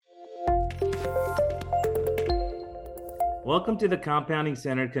Welcome to the Compounding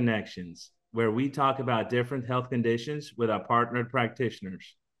Center Connections, where we talk about different health conditions with our partnered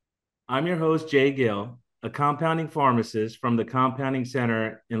practitioners. I'm your host, Jay Gill, a compounding pharmacist from the Compounding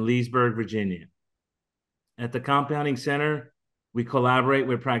Center in Leesburg, Virginia. At the Compounding Center, we collaborate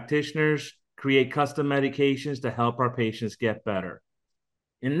with practitioners, create custom medications to help our patients get better.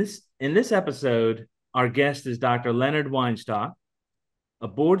 In this episode, our guest is Dr. Leonard Weinstock, a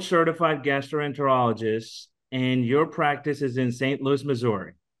board-certified gastroenterologist, and your practice is in St. Louis,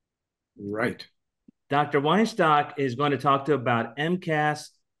 Missouri. Right. Dr. Weinstock is going to talk to about MCAS,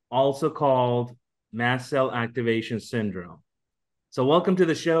 also called mast cell activation syndrome. So welcome to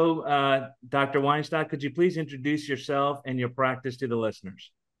the show, Dr. Weinstock. Could you please introduce yourself and your practice to the listeners?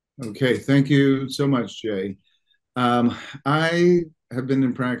 Okay. Thank you so much, Jay. I have been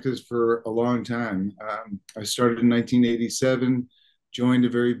in practice for a long time. I started in 1987, joined a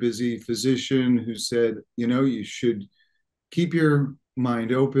very busy physician who said, you should keep your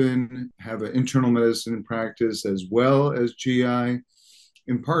mind open, have an internal medicine practice as well as GI,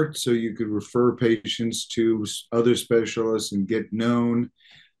 in part so you could refer patients to other specialists and get known.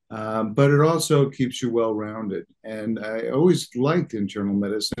 But it also keeps you well-rounded. And I always liked internal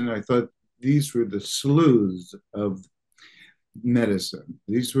medicine. I thought these were the sleuths of medicine.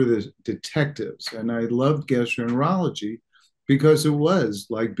 These were the detectives. And I loved gastroenterology because it was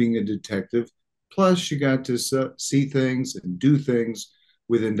like being a detective. Plus, you got to see things and do things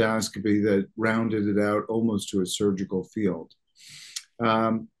with endoscopy that rounded it out almost to a surgical field.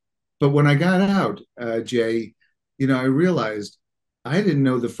 But when I got out, Jay, I realized I didn't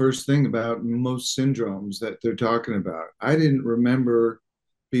know the first thing about most syndromes that they're talking about. I didn't remember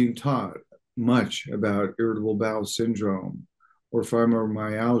being taught much about irritable bowel syndrome or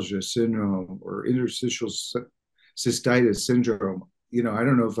fibromyalgia syndrome or interstitial cystitis syndrome. I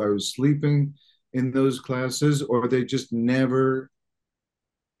don't know if I was sleeping in those classes or they just never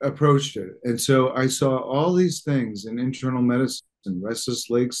approached it. And so I saw all these things in internal medicine, restless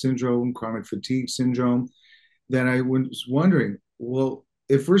leg syndrome, chronic fatigue syndrome, that I was wondering, well,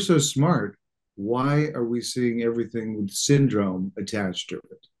 if we're so smart, why are we seeing everything with syndrome attached to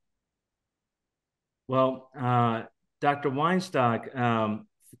it? Well, Dr. Weinstock,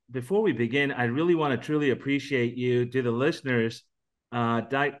 before we begin, I really want to truly appreciate you to the listeners.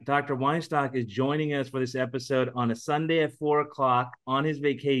 Dr. Weinstock is joining us for this episode on a Sunday at 4 o'clock on his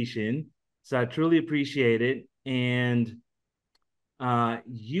vacation. So I truly appreciate it. And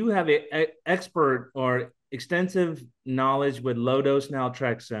you have an expert or extensive knowledge with low-dose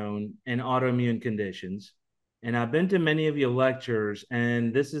naltrexone and autoimmune conditions. And I've been to many of your lectures,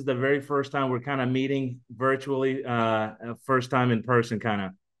 and this is the very first time we're kind of meeting virtually, first time in person kind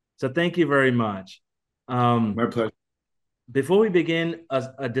of. So thank you very much. My pleasure. Before we begin,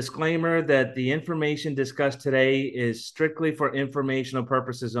 a disclaimer that the information discussed today is strictly for informational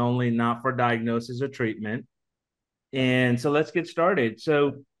purposes only, not for diagnosis or treatment. And so let's get started.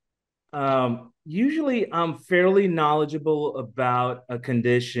 So usually I'm fairly knowledgeable about a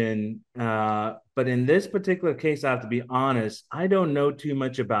condition, but in this particular case, I have to be honest, I don't know too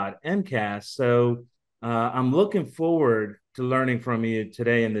much about MCAS. So I'm looking forward to learning from you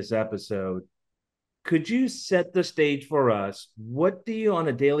today in this episode. Could you set the stage for us? What do you on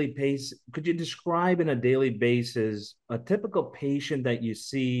a daily basis, could you describe in a daily basis a typical patient that you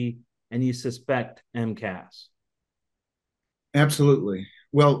see and you suspect MCAS? Absolutely.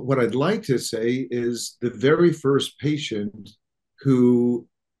 Well, what I'd like to say is the very first patient who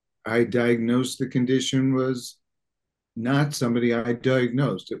I diagnosed the condition was not somebody I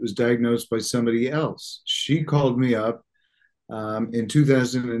diagnosed. It was diagnosed by somebody else. She called me up in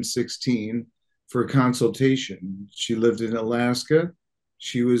 2016 for a consultation. She lived in Alaska.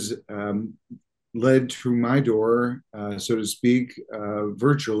 She was led through my door, so to speak,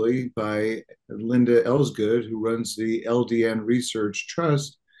 virtually by Linda Ellsgood, who runs the LDN Research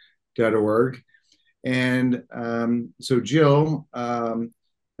Trust.org. And so Jill,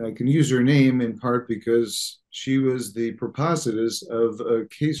 I can use her name in part because she was the propositus of a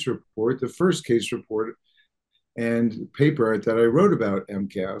case report, the first case report and paper that I wrote about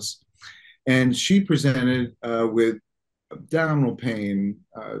MCAS. And she presented with abdominal pain,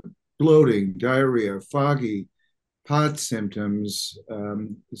 bloating, diarrhea, foggy, POTS symptoms,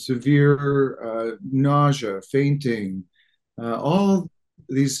 severe nausea, fainting, all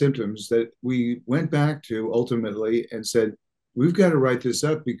these symptoms that we went back to ultimately and said, we've got to write this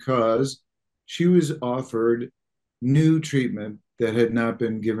up because she was offered new treatment that had not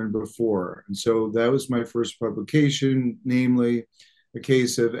been given before. And so that was my first publication, namely a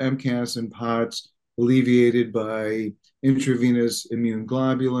case of MCAS and POTS alleviated by intravenous immune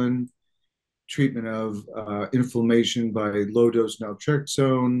globulin, treatment of inflammation by low-dose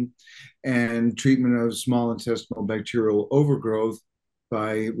naltrexone, and treatment of small intestinal bacterial overgrowth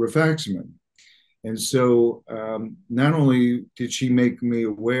by rifaximin. And so not only did she make me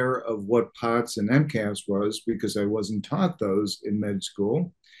aware of what POTS and MCAS was, because I wasn't taught those in med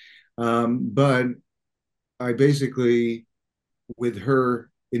school, but I basically, with her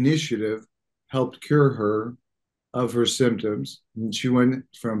initiative, helped cure her of her symptoms. And she went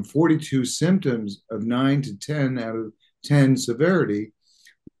from 42 symptoms of 9 to 10 out of 10 severity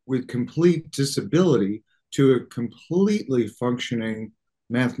with complete disability to a completely functioning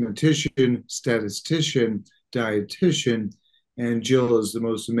mathematician, statistician, dietitian. And Jill is the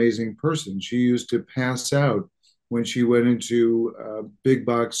most amazing person. She used to pass out when she went into big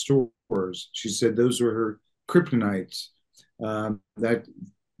box stores. She said those were her kryptonites that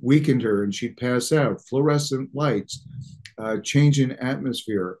weakened her, and she'd pass out. Fluorescent lights, change in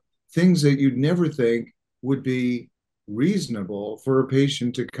atmosphere, things that you'd never think would be reasonable for a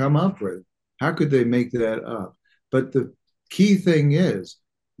patient to come up with. How could they make that up? But the key thing is,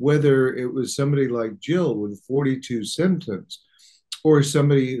 whether it was somebody like Jill with 42 symptoms or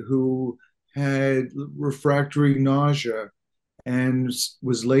somebody who had refractory nausea and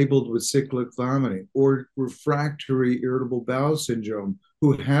was labeled with cyclic vomiting, or refractory irritable bowel syndrome,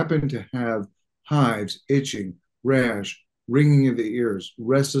 who happened to have hives, itching, rash, ringing of the ears,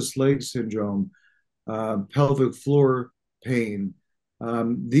 restless leg syndrome, pelvic floor pain.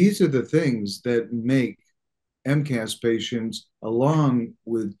 These are the things that make MCAS patients, along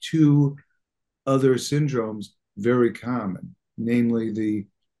with two other syndromes, very common, namely the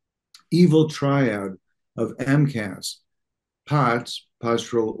evil triad of MCAS, POTS,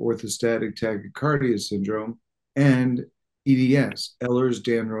 postural orthostatic tachycardia syndrome, and EDS,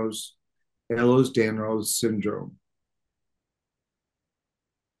 Ehlers-Danlos syndrome.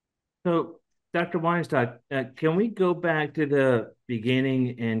 So, Dr. Weinstock, can we go back to the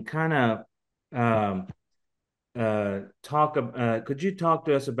beginning and kind of could you talk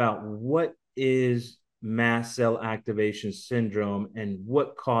to us about what is mast cell activation syndrome and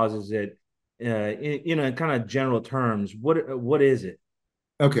what causes it? In kind of general terms, what is it?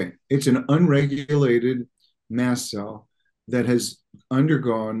 Okay, it's an unregulated mast cell that has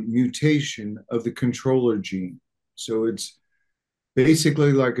undergone mutation of the controller gene. So it's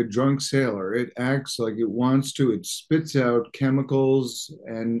basically like a drunk sailor. It acts like it wants to. It spits out chemicals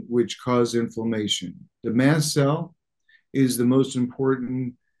and which cause inflammation. The mast cell is the most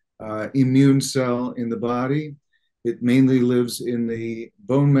important immune cell in the body. It mainly lives in the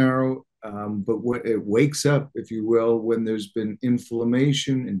bone marrow, but what it wakes up, if you will, when there's been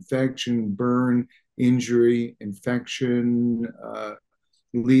inflammation, infection, burn, injury, infection,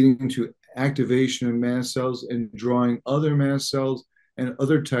 leading to activation of mast cells and drawing other mast cells and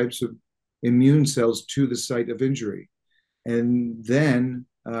other types of immune cells to the site of injury. And then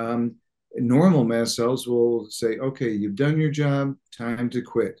normal mast cells will say, okay, you've done your job, time to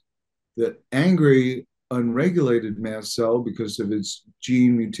quit. The angry, unregulated mast cell, because of its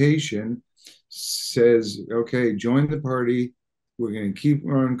gene mutation, says, okay, join the party. We're going to keep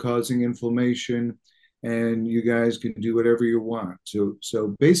on causing inflammation, and you guys can do whatever you want. So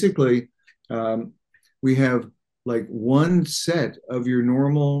basically, we have like one set of your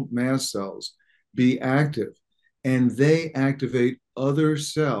normal mast cells be active, and they activate other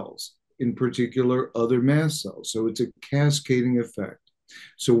cells, in particular, other mast cells. So it's a cascading effect.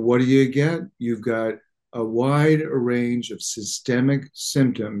 So what do you get? You've got a wide range of systemic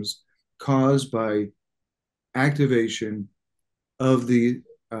symptoms caused by activation of the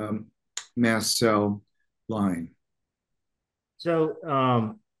mast cell line. So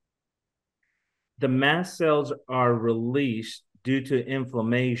the mast cells are released due to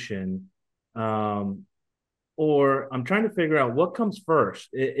inflammation, or I'm trying to figure out what comes first.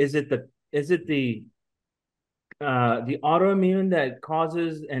 Is it the autoimmune that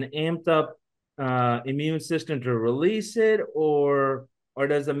causes an amped up immune system to release it, or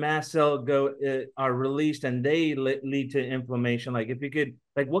does the mast cell go are released and they lead to inflammation? Like if you could,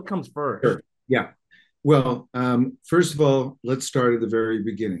 like what comes first? Sure. Yeah. Well, first of all, let's start at the very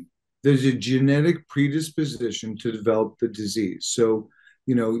beginning. There's a genetic predisposition to develop the disease. So,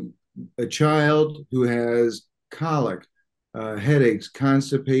 a child who has colic, headaches,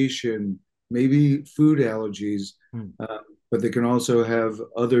 constipation, maybe food allergies, but they can also have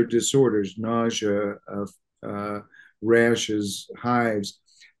other disorders, nausea, rashes, hives.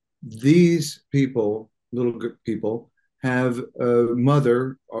 These people, little people, have a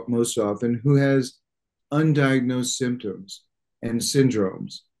mother most often who has undiagnosed symptoms and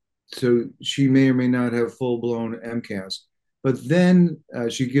syndromes. So she may or may not have full blown MCAS. But then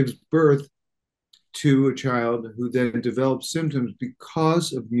she gives birth to a child who then develops symptoms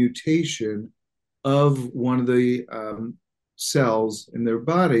because of mutation of one of the cells in their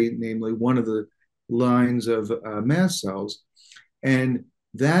body, namely one of the lines of mast cells. And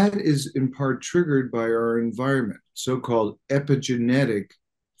that is in part triggered by our environment, so-called epigenetic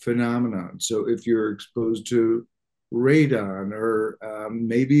phenomenon. So if you're exposed to radon or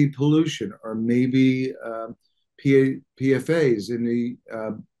maybe pollution or maybe PFAs in the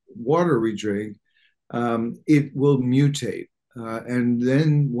water we drink, it will mutate. And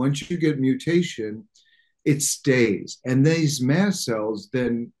then once you get mutation, it stays. And these mast cells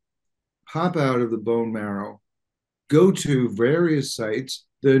then pop out of the bone marrow, go to various sites,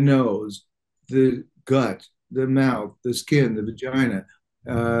 the nose, the gut, the mouth, the skin, the vagina,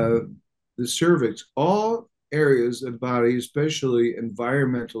 uh, the cervix, all areas of body, especially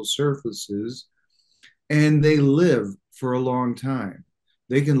environmental surfaces, and they live for a long time.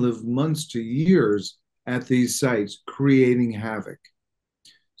 They can live months to years at these sites, creating havoc.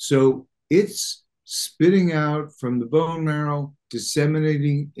 So it's spitting out from the bone marrow,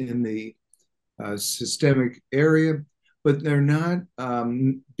 disseminating in the systemic area, but they're not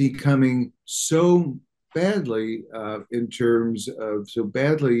becoming so badly in terms of so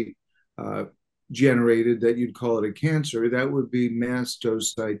badly uh, generated that you'd call it a cancer. That would be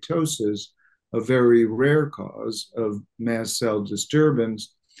mastocytosis, a very rare cause of mast cell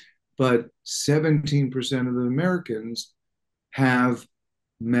disturbance. But 17% of the Americans have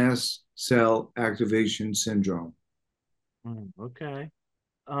mast cell activation syndrome. Okay.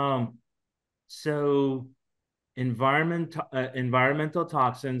 Um, so environmental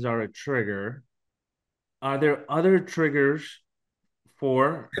toxins are a trigger. Are there other triggers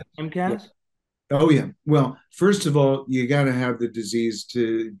for Yeah. MCAS? Oh, yeah. Well, first of all, you got to have the disease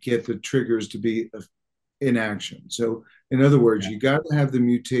to get the triggers to be in action. So, in other words, Yeah. you got to have the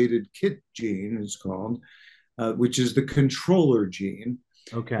mutated KIT gene, it's called, which is the controller gene.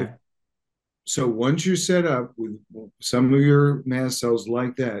 If, Okay. so, once you're set up with some of your mast cells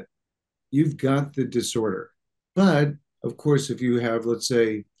like that, you've got the disorder. But of course, if you have, let's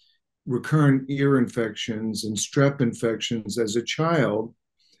say, recurrent ear infections and strep infections as a child,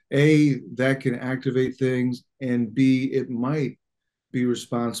 A, that can activate things, and B, it might be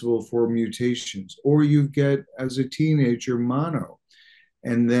responsible for mutations. Or you get, as a teenager, mono,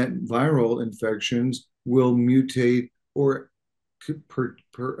 and that viral infections will mutate or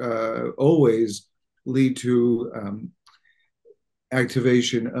always lead to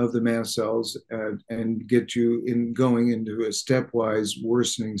activation of the mast cells and get you in going into a stepwise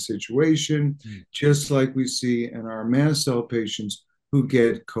worsening situation, Mm. just like we see in our mast cell patients who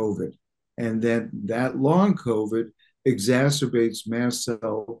get COVID. And then that long COVID exacerbates mast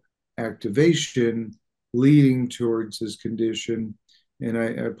cell activation, leading towards this condition. And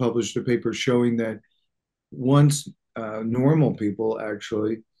I published a paper showing that once normal people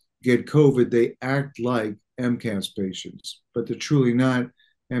actually get COVID, they act like MCAS patients, but they're truly not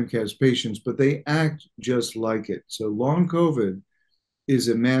MCAS patients, but they act just like it. So long COVID is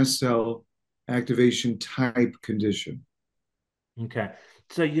a mast cell activation type condition. Okay.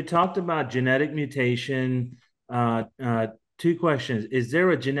 So you talked about genetic mutation. Uh, uh, Two questions. Is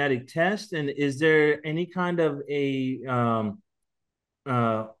there a genetic test, and is there any kind of a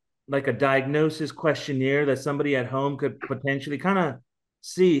uh, like a diagnosis questionnaire that somebody at home could potentially kind of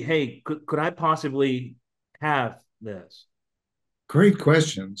see, hey, could I possibly have this? Great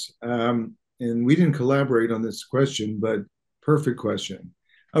questions. And we didn't collaborate on this question, but perfect question.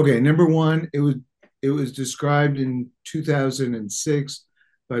 Okay, number one, it was described in 2006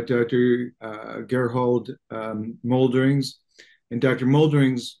 by Dr. Gerhold Molderings, and Dr.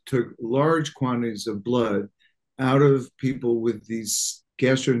 Molderings took large quantities of blood out of people with these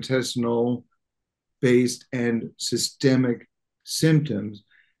gastrointestinal based and systemic symptoms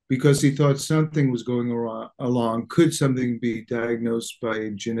because he thought something was going along. Could something be diagnosed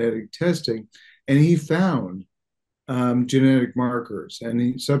by genetic testing? And he found genetic markers, and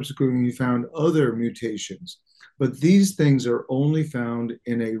he subsequently found other mutations. But these things are only found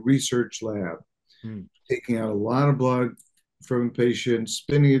in a research lab, Hmm. taking out a lot of blood from a patient,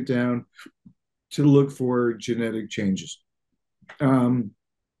 spinning it down to look for genetic changes. Um,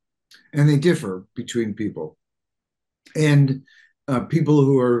 and they differ between people. And people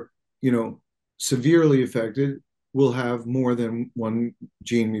who are, you know, severely affected will have more than one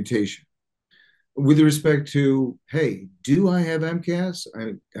gene mutation. With respect to, hey, do I have MCAS?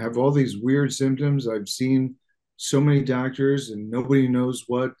 I have all these weird symptoms. I've seen so many doctors and nobody knows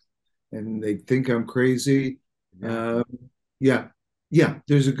what, and they think I'm crazy. Yeah. Uh, yeah, yeah,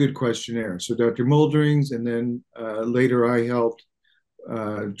 there's a good questionnaire. So Dr. Molderings, and then later I helped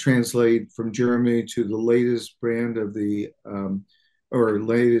translate from Germany to the latest brand of the or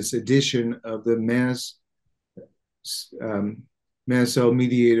latest edition of the um, mast cell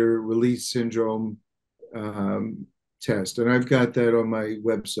mediator release syndrome um, test. And I've got that on my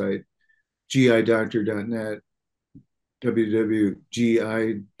website, gidoctor.net,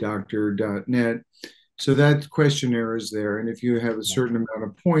 www.gidoctor.net. So that questionnaire is there. And if you have a certain amount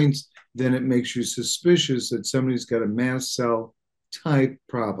of points, then it makes you suspicious that somebody's got a mast cell type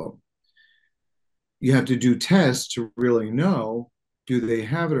problem. You have to do tests to really know, do they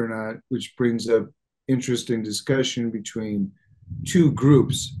have it or not, which brings up interesting discussion between two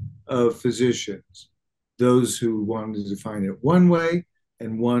groups of physicians, those who wanted to define it one way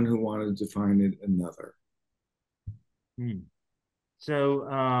and one who wanted to define it another. Hmm.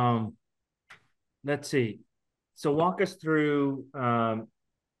 So let's see. So walk us through uh,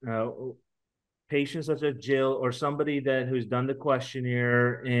 patients such as Jill or somebody that who's done the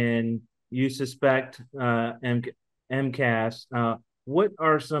questionnaire and you suspect MCAS. What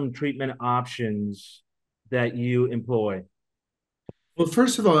are some treatment options that you employ? Well,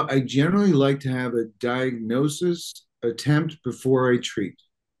 first of all, I generally like to have a diagnosis attempt before I treat.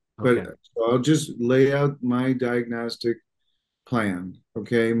 But Okay. so I'll just lay out my diagnostic plan.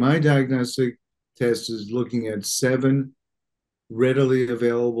 Okay. My diagnostic test is looking at 7 readily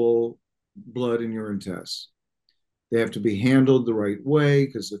available blood and urine tests. They have to be handled the right way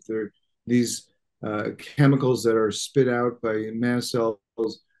because if they're these chemicals that are spit out by mast cells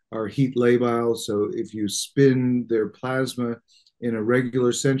are heat labile. So if you spin their plasma in a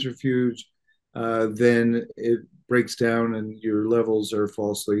regular centrifuge, then it breaks down and your levels are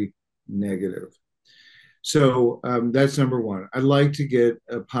falsely negative. So that's number one. I like to get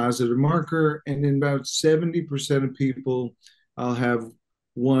a positive marker, and in about 70% of people, I'll have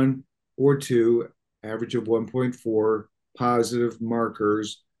one or two, average of 1.4 positive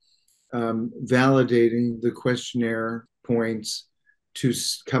markers, validating the questionnaire points to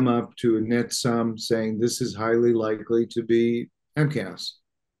come up to a net sum saying this is highly likely to be MCAS.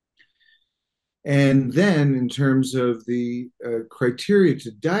 And then, in terms of the criteria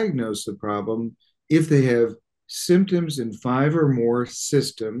to diagnose the problem, if they have symptoms in 5 or more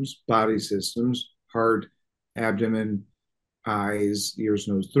systems, body systems, heart, abdomen, eyes, ears,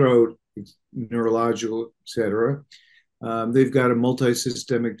 nose, throat, neurological, etc., they've got a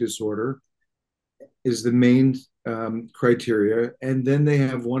multisystemic disorder, is the main criteria. And then they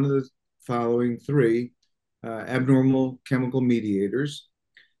have one of the following 3 abnormal chemical mediators,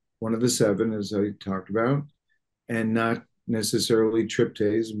 one of the 7, as I talked about, and not necessarily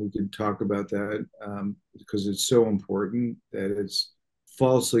tryptase. And we could talk about that because it's so important that it's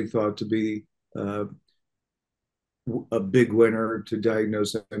falsely thought to be a big winner to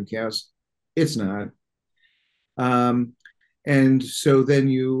diagnose MCAS. It's not. Um, and so then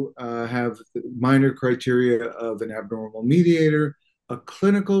you have minor criteria of an abnormal mediator, a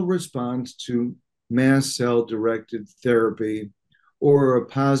clinical response to mast cell directed therapy, or a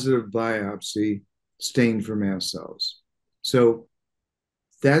positive biopsy stained for mast cells. So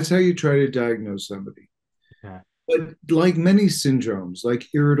that's how you try to diagnose somebody. Okay. But like many syndromes, like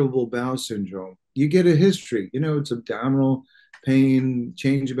irritable bowel syndrome, you get a history. You know, it's abdominal pain,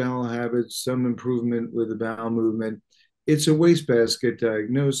 change of bowel habits, some improvement with the bowel movement. It's a wastebasket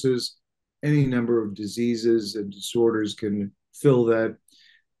diagnosis. Any number of diseases and disorders can fill that.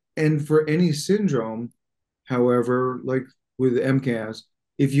 And for any syndrome, however, like with MCAS,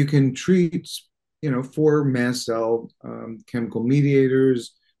 if you can treat, 4 mast cell chemical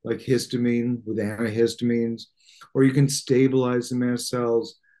mediators like histamine with antihistamines, or you can stabilize the mast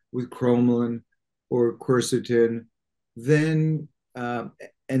cells with cromolyn or quercetin, then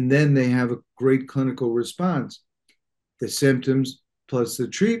and then they have a great clinical response. The symptoms plus the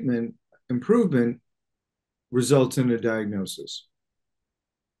treatment improvement results in a diagnosis.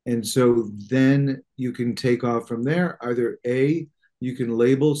 And so then you can take off from there. Either A, you can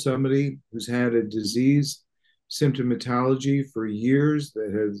label somebody who's had a disease symptomatology for years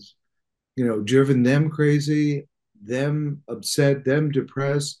that has, driven them crazy, them upset, them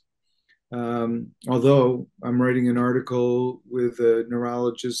depressed. Although I'm writing an article with a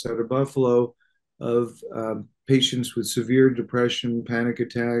neurologist out of Buffalo of patients with severe depression, panic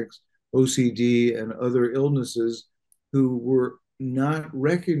attacks, OCD, and other illnesses who were not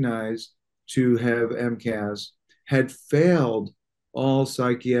recognized to have MCAS, had failed all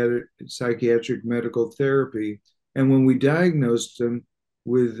psychiatric medical therapy. And when we diagnosed them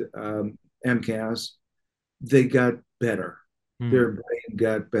with MCAS, they got better. Hmm. Their brain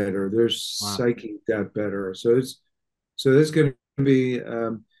got better. Their Wow. psyche got better. So that's going to be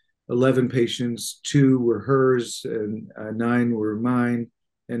 11 patients, two were hers, and nine were mine.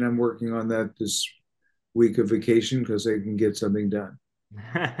 And I'm working on that this week of vacation because I can get something done.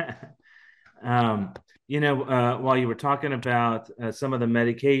 um, while you were talking about some of the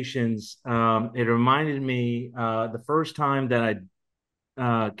medications, it reminded me the first time that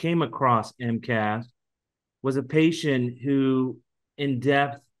I came across MCAS was a patient who, in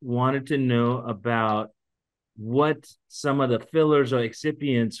depth, wanted to know about what some of the fillers or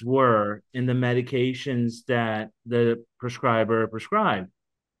excipients were in the medications that the prescriber prescribed.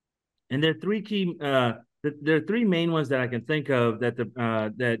 And there are three main ones that I can think of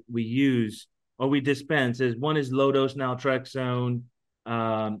that we use or we dispense. Is one is low dose naltrexone,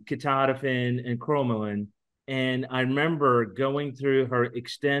 ketotifen, and cromolyn. And I remember going through her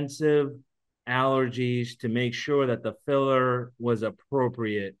extensive allergies to make sure that the filler was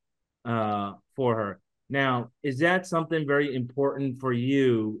appropriate for her. Now, is that something very important for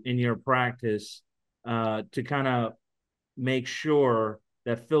you in your practice to kind of make sure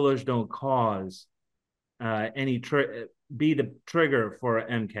that fillers don't cause be the trigger for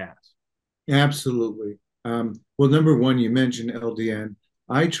MCAS? Absolutely. Well, number one, you mentioned LDN.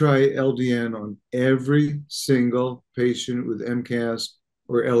 I try LDN on every single patient with MCAS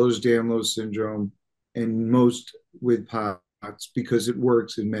or Ehlers-Danlos syndrome, and most with POTS because it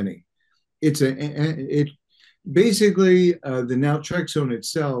works in many. It basically the naltrexone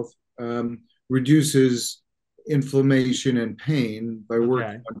itself reduces inflammation and pain by working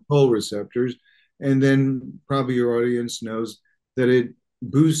Okay. on toll receptors, and then probably your audience knows that it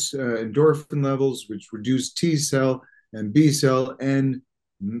boosts endorphin levels, which reduce T cell and B cell and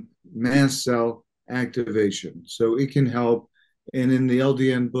mast cell activation. So it can help. And in the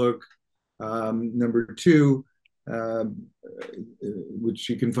LDN book, number two, uh, which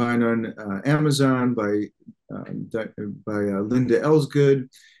you can find on Amazon by Linda Ellsgood.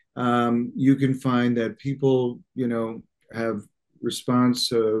 You can find that people, have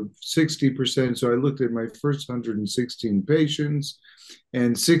response of 60%. So I looked at my first 116 patients,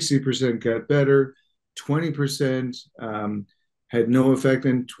 and 60% got better, 20% had no effect,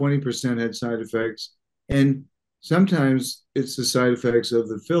 and 20% had side effects. And sometimes it's the side effects of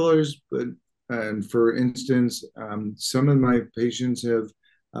the fillers, but and for instance, some of my patients have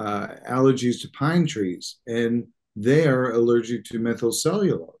allergies to pine trees, and they are allergic to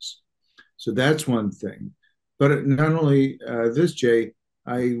methylcellulose. So that's one thing. But not only this, Jay,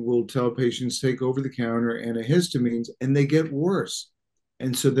 I will tell patients take over the counter antihistamines, and they get worse.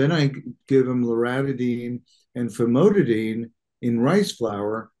 And so then I give them loratadine and famotidine in rice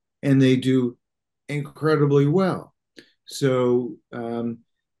flour, and they do incredibly well. So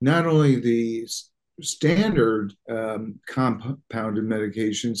not only the standard compounded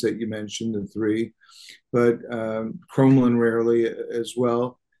medications that you mentioned, the three, but cromolyn rarely as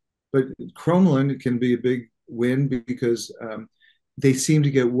well. But cromolyn can be a big win because they seem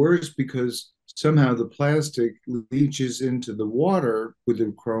to get worse because somehow the plastic leaches into the water with the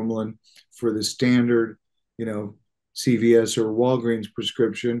cromolyn for the standard, CVS or Walgreens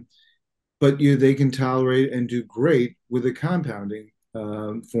prescription, but they can tolerate and do great with a compounding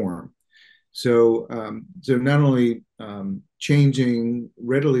form. So not only changing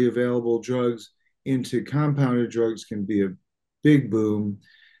readily available drugs into compounded drugs can be a big boom.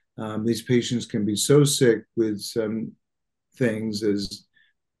 These patients can be so sick with some things as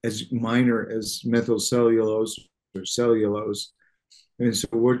minor as methylcellulose or cellulose. And so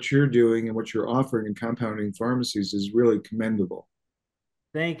what you're doing and what you're offering in compounding pharmacies is really commendable.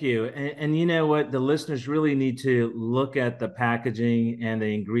 Thank you. And you know what? The listeners really need to look at the packaging and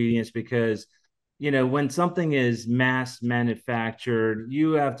the ingredients because, when something is mass manufactured,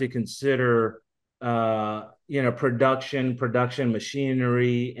 you have to consider, production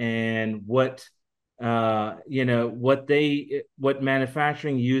machinery, and what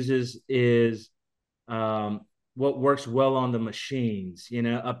manufacturing uses is what works well on the machines.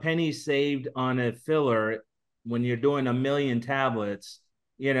 A penny saved on a filler when you're doing a million tablets,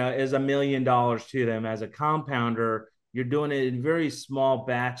 is $1 million to them. As a compounder, you're doing it in very small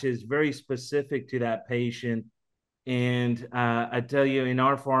batches, very specific to that patient. And I tell you, in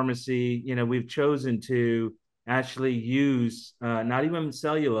our pharmacy, we've chosen to actually use not even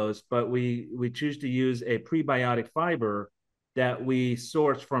cellulose, but we choose to use a prebiotic fiber that we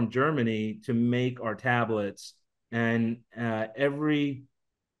source from Germany to make our tablets. And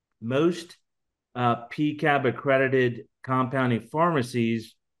most PCAB accredited compounding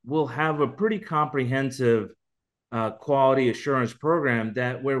pharmacies will have a pretty comprehensive quality assurance program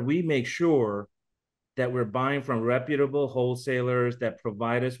where we make sure that we're buying from reputable wholesalers that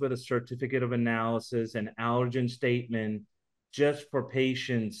provide us with a certificate of analysis and allergen statement just for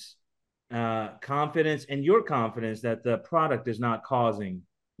patients confidence and your confidence that the product is not causing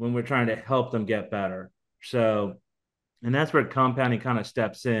when we're trying to help them get better. So, and that's where compounding kind of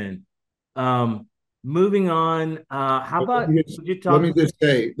steps in. Um, moving on, how But about would you let talk? me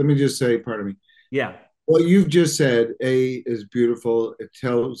just say, pardon me. Yeah, What you've just said, A, is beautiful. It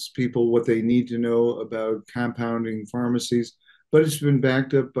tells people what they need to know about compounding pharmacies, but it's been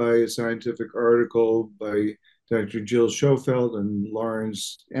backed up by a scientific article by Dr. Jill Schofeld and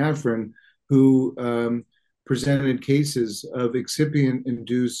Lawrence Afrin, who presented cases of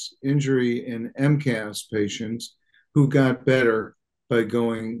excipient-induced injury in MCAS patients who got better by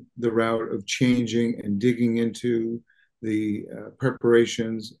going the route of changing and digging into the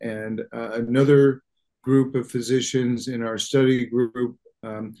preparations. And another group of physicians in our study group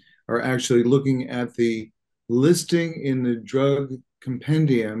are actually looking at the listing in the drug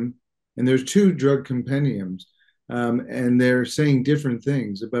compendium, and there's two drug compendiums, and they're saying different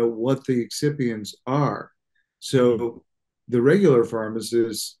things about what the excipients are. mm, So the regular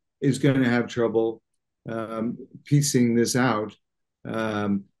pharmacist is going to have trouble piecing this out.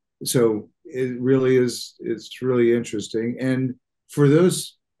 Um, so it really is, it's really interesting. And for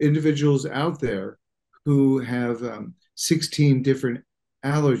those individuals out there who have 16 different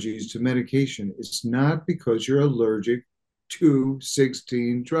allergies to medication, it's not because you're allergic to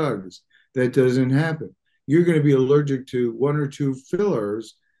 16 drugs. That doesn't happen. You're going to be allergic to one or two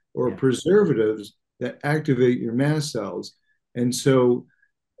fillers or yeah, preservatives that activate your mast cells. And so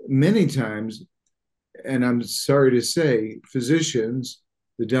many times, and I'm sorry to say, physicians,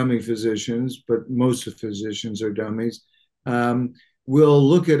 the dummy physicians, but most of physicians are dummies, will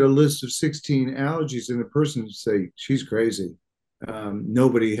look at a list of 16 allergies in a person and say, she's crazy.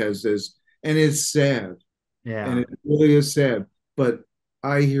 Nobody has this. And it's sad. And yeah. it really is sad. But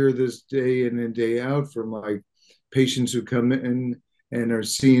I hear this day in and day out from like patients who come in and are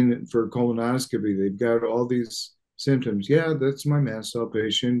seen for colonoscopy. They've got all these symptoms. Yeah, that's my mast cell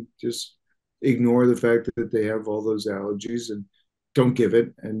patient. Just ignore the fact that they have all those allergies and don't give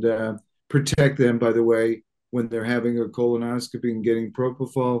it. And protect them, by the way, when they're having a colonoscopy and getting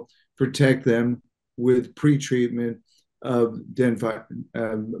propofol, protect them with pre-treatment of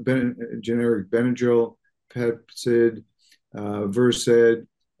generic Benadryl, Pepcid, Versed,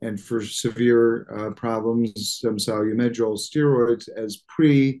 and for severe problems, some solumedrol steroids as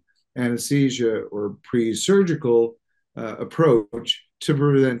pre-anesthesia or pre-surgical approach to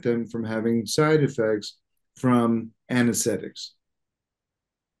prevent them from having side effects from anesthetics.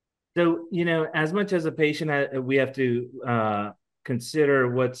 So, as much as a patient, we have to consider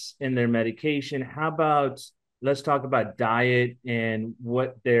what's in their medication. How about let's talk about diet and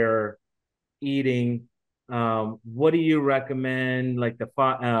what they're eating. What do you recommend, like the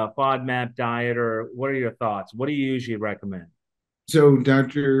FODMAP diet, or what are your thoughts? What do you usually recommend? So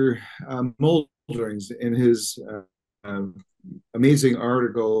Dr. Molderings, in his amazing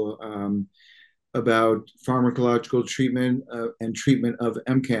article about pharmacological treatment and treatment of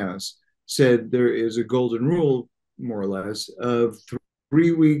MCAS, said there is a golden rule, more or less, of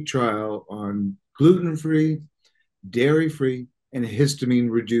 3-week trial on gluten-free, dairy-free, and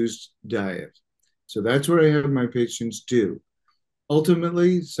histamine-reduced diet. So that's what I have my patients do.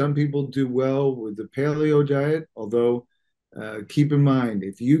 Ultimately, some people do well with the paleo diet, although keep in mind,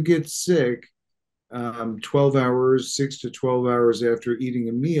 if you get sick 12 hours, 6 to 12 hours after eating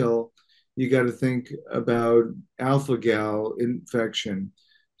a meal, you got to think about alpha gal infection.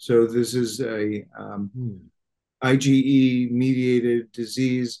 So this is a Hmm. IgE mediated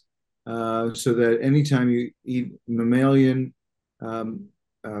disease. So that anytime you eat mammalian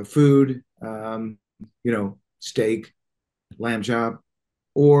food, steak, lamb chop,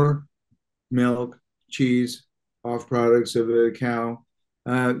 or milk, cheese, off products of a cow,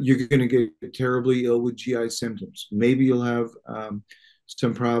 you're going to get terribly ill with GI symptoms. Maybe you'll have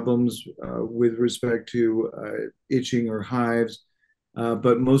some problems with respect to itching or hives,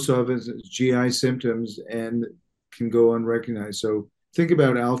 but most of it is GI symptoms and can go unrecognized. So think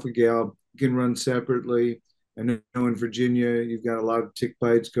about alpha gal. It can run separately. I know in Virginia you've got a lot of tick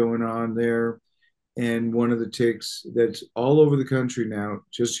bites going on there. And one of the ticks that's all over the country now,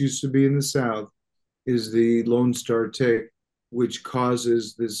 just used to be in the South, is the Lone Star tick, which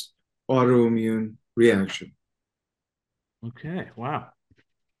causes this autoimmune reaction. Okay, wow.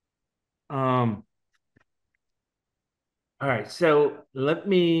 Um, all right, so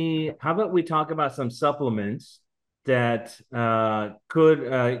how about we talk about some supplements that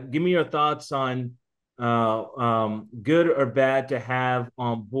could give me your thoughts on good or bad to have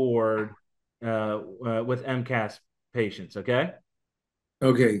on board with MCAS patients, okay?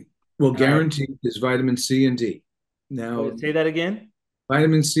 Okay, well, All right. guaranteed is vitamin C and D. Now, Say that again?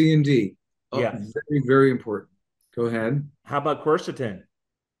 vitamin C and D. Oh, Yeah. very, very important. Go ahead. How about quercetin?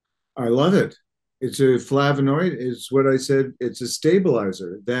 I love it. It's a flavonoid. It's what I said. It's a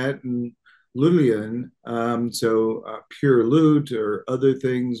stabilizer. That and lutein. Pure Lute or other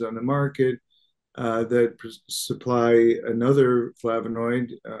things on the market that supply another flavonoid,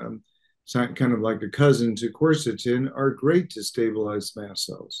 kind of like a cousin to quercetin, are great to stabilize mast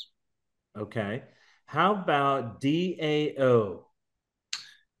cells. Okay. How about DAO?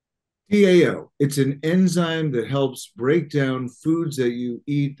 DAO, it's an enzyme that helps break down foods that you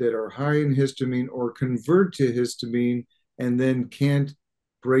eat that are high in histamine or convert to histamine and then can't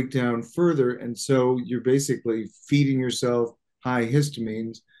break down further. And so you're basically feeding yourself high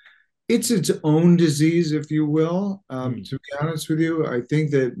histamines. It's its own disease, if you will. Hmm. To be honest with you, I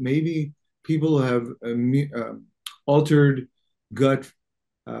think that maybe people have altered gut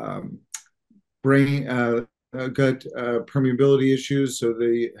um, brain gut permeability issues, so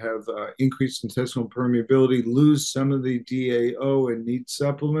they have increased intestinal permeability, lose some of the DAO and need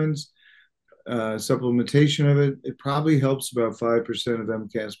supplements, supplementation of it. It probably helps about 5% of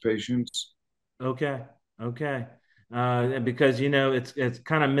MCAS patients. Okay. Okay. Because it's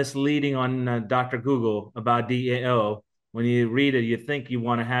kind of misleading on Dr. Google about DAO. When you read it, you think you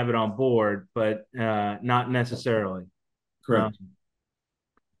want to have it on board, but not necessarily. Um, Correct.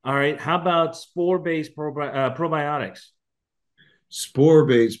 all right. How about spore-based probiotics?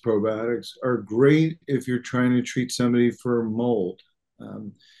 Spore-based probiotics are great if you're trying to treat somebody for mold.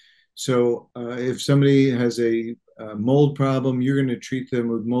 Um, if somebody has a mold problem, you're going to treat them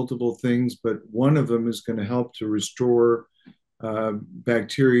with multiple things, but one of them is going to help to restore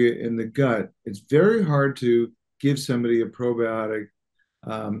bacteria in the gut. It's very hard to give somebody a probiotic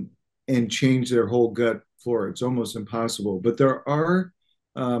um, and change their whole gut flora. It's almost impossible. But there are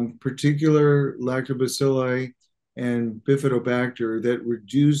particular lactobacilli and bifidobacter that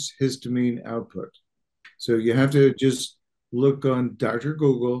reduce histamine output. So you have to just look on Dr.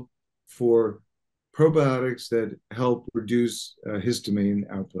 Google for probiotics that help reduce histamine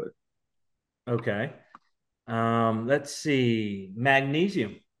output. Okay. Let's see.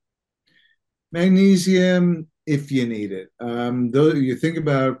 Magnesium. Magnesium, if you need it. Though you think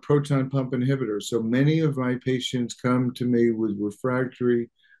about proton pump inhibitors. So many of my patients come to me with refractory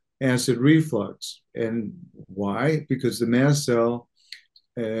acid reflux. And why? Because the mast cell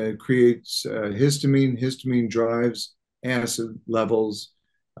creates histamine. Histamine drives acid levels,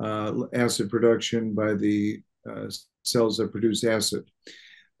 acid production by the cells that produce acid.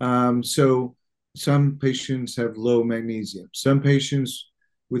 So some patients have low magnesium. Some patients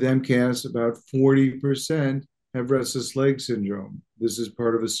with MCAS, about 40% have restless leg syndrome. This is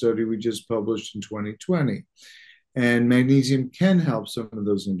part of a study we just published in 2020. And magnesium can help some of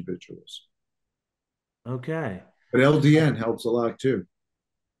those individuals. Okay. But LDN helps a lot too.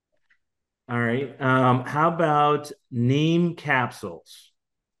 All right. How about neem capsules?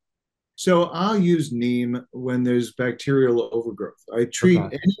 So I'll use neem when there's bacterial overgrowth. I treat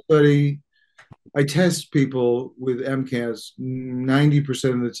Okay. anybody, I test people with MCAS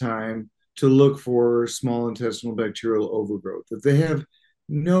 90% of the time to look for small intestinal bacterial overgrowth. If they have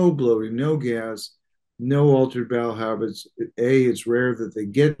no bloating, no gas, no altered bowel habits, A, it's rare that they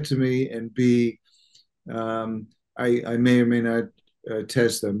get to me, and B, I may or may not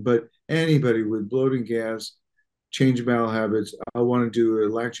test them. But anybody with bloating, gas, change of bowel habits, I want to do a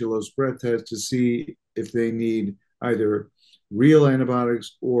lactulose breath test to see if they need either real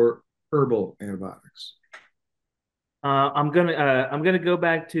antibiotics or herbal antibiotics. I'm gonna go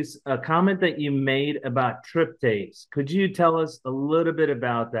back to a comment that you made about tryptase. Could you tell us a little bit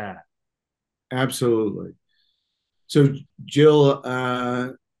about that? Absolutely. So Jill,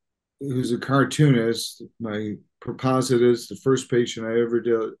 who's a cartoonist, my propositist, the first patient I ever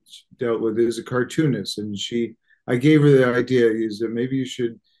dealt with, is a cartoonist, and I gave her the idea is that maybe you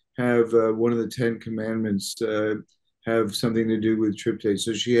should have one of the Ten Commandments have something to do with tryptase.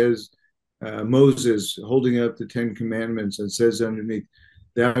 So she has Moses holding up the Ten Commandments and says underneath,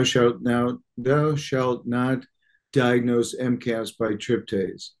 thou shalt not diagnose MCAS by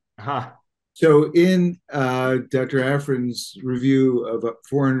tryptase." Ha. So, in Dr. Afrin's review of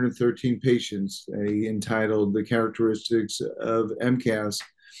 413 patients, entitled "The Characteristics of MCAS,"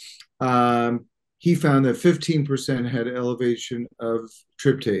 he found that 15% had elevation of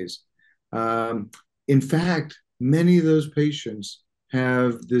tryptase. Um, in fact, many of those patients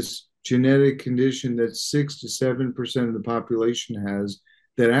have this genetic condition that 6 to 7% of the population has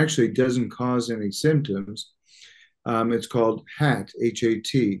that actually doesn't cause any symptoms. It's called HAT,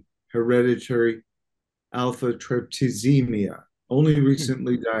 H-A-T, hereditary alpha tryptosemia, only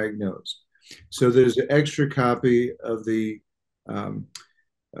recently diagnosed. So there's an extra copy of the um,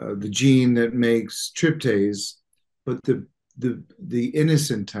 the gene that makes tryptase, but the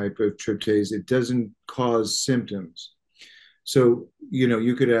innocent type of tryptase, it doesn't cause symptoms. So,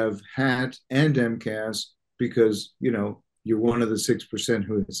 you could have HAT and MCAS because, you're one of the 6%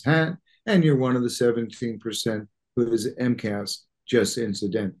 who is HAT and you're one of the 17% who is MCAS just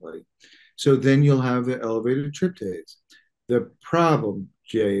incidentally. So then you'll have the elevated tryptase. The problem,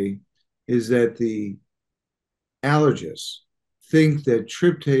 Jay, is that the allergists think that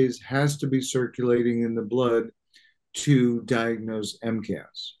tryptase has to be circulating in the blood to diagnose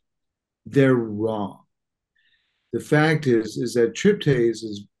MCAS. They're wrong. The fact is that tryptase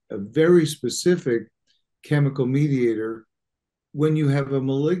is a very specific chemical mediator when you have a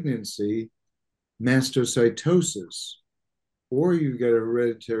malignancy, mastocytosis, or you've got a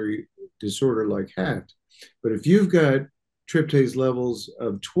hereditary disorder like HAT. But if you've got tryptase levels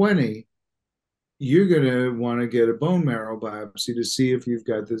of 20, you're going to want to get a bone marrow biopsy to see if you've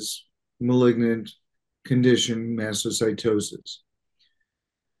got this malignant condition, mastocytosis.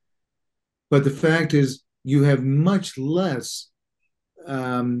 But the fact is, you have much less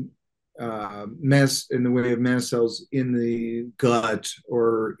mass in the way of mast cells in the gut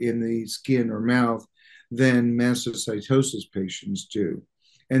or in the skin or mouth than mastocytosis patients do.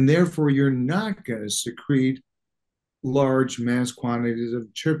 And therefore, you're not going to secrete large mass quantities of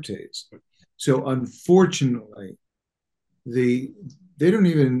tryptase. So unfortunately, the they don't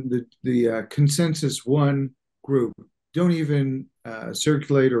even the consensus one group don't even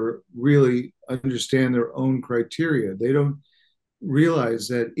circulate or really understand their own criteria. They don't realize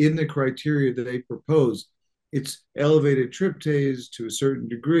that in the criteria that they propose, it's elevated tryptase to a certain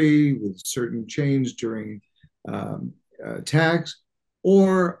degree with certain change during tax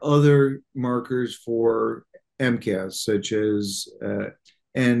or other markers for MCAS, such as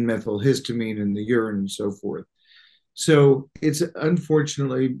N-methylhistamine in the urine and so forth. So it's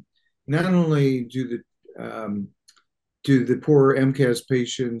unfortunately not only do the poor MCAS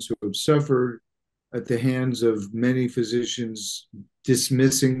patients who have suffered at the hands of many physicians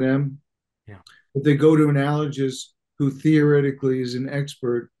dismissing them, Yeah. but they go to an allergist who theoretically is an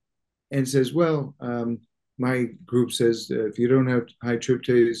expert and says, well, my group says if you don't have high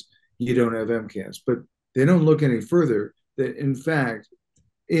tryptase, you don't have MCAS. But they don't look any further that, in fact,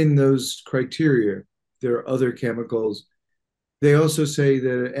 in those criteria, there are other chemicals. They also say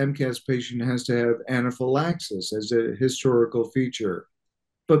that an MCAS patient has to have anaphylaxis as a historical feature,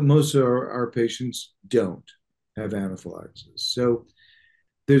 but most of our patients don't have anaphylaxis. So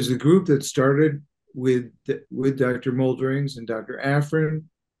there's a group that started with Dr. Molderings and Dr. Afrin,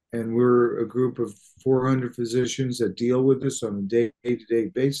 and we're a group of 400 physicians that deal with this on a day-to-day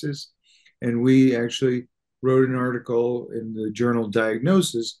basis. And we actually wrote an article in the journal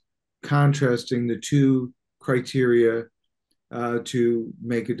Diagnosis contrasting the two criteria to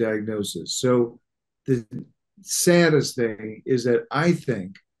make a diagnosis. So the saddest thing is that I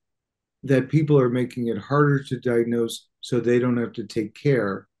think that people are making it harder to diagnose so they don't have to take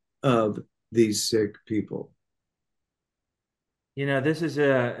care of these sick people. This is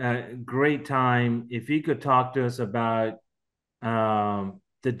a great time. If you could talk to us about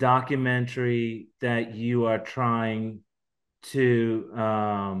the documentary that you are trying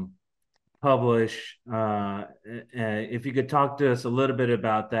to publish, if you could talk to us a little bit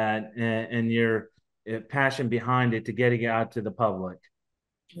about that and your passion behind it to getting it out to the public.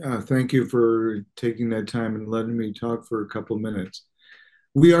 Thank you for taking that time and letting me talk for a couple minutes.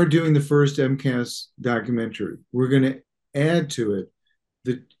 We are doing the first MCAS documentary. We're going to add to it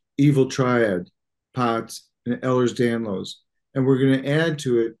the evil triad, POTS and Ehlers-Danlos. And we're going to add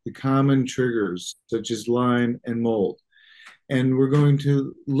to it the common triggers such as Lyme and mold. And we're going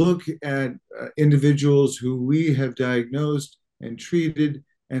to look at individuals who we have diagnosed and treated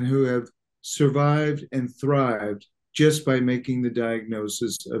and who have survived and thrived just by making the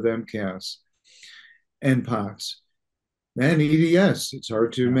diagnosis of MCAS and POTS and EDS. It's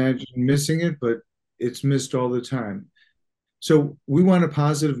hard to imagine missing it, but it's missed all the time. So we want a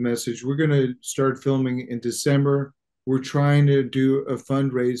positive message. We're going to start filming in December. We're trying to do a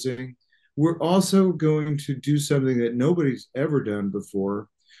fundraising. We're also going to do something that nobody's ever done before.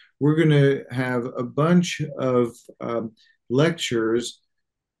 We're going to have a bunch of lectures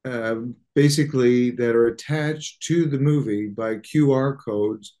basically that are attached to the movie by QR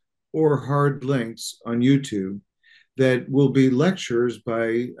codes or hard links on YouTube that will be lectures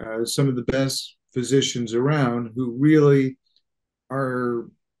by some of the best physicians around who really are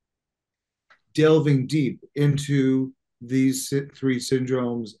delving deep into these three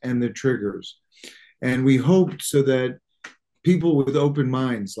syndromes and the triggers. And we hope so that people with open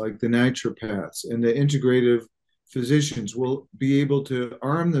minds, like the naturopaths and the integrative physicians will be able to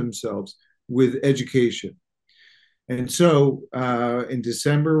arm themselves with education. And so in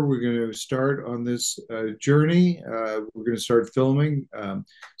December, we're going to start on this journey. We're going to start filming.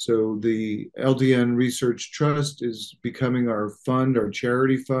 So the LDN Research Trust is becoming our fund, our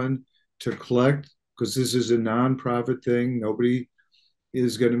charity fund to collect, because this is a nonprofit thing. Nobody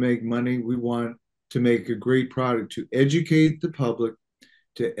is going to make money. We want to make a great product to educate the public,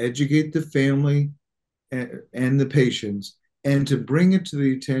 to educate the family and the patients, and to bring it to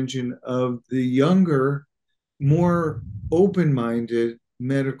the attention of the younger, more open-minded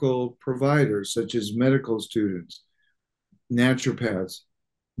medical providers, such as medical students, naturopaths,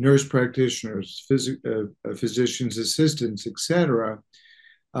 nurse practitioners, physicians assistants, etc.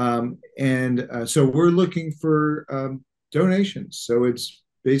 So we're looking for donations. So it's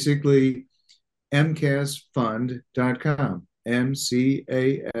basically mcasfund.com,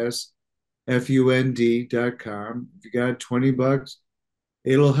 MCASFUND.com. If you got $20,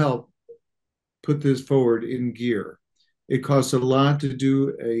 it'll help put this forward in gear. It costs a lot to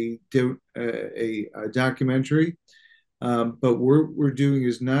do a documentary, but we're doing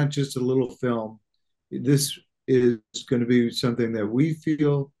is not just a little film. This is going to be something that we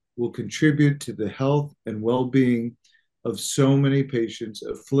feel will contribute to the health and well-being of so many patients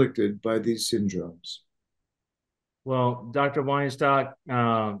afflicted by these syndromes. Well, Dr. Weinstock,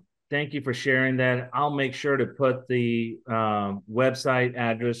 thank you for sharing that. I'll make sure to put the website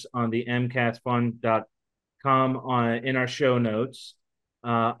address on the mcasfund.com in our show notes.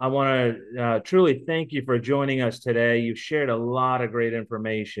 I want to truly thank you for joining us today. You've shared a lot of great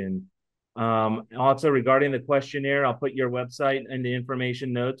information. Also, regarding the questionnaire, I'll put your website in the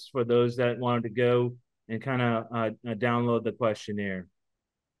information notes for those that wanted to go and kind of download the questionnaire.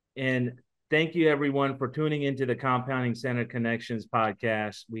 And thank you, everyone, for tuning into the Compounding Center Connections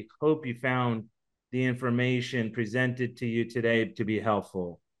podcast. We hope you found the information presented to you today to be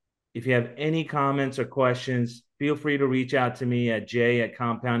helpful. If you have any comments or questions, feel free to reach out to me at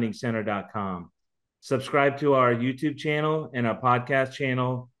j@compoundingcenter.com. Subscribe to our YouTube channel and our podcast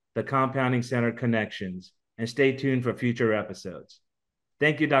channel, The Compounding Center Connections, and stay tuned for future episodes.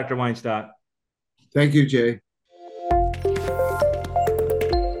 Thank you, Dr. Weinstock. Thank you, Jay.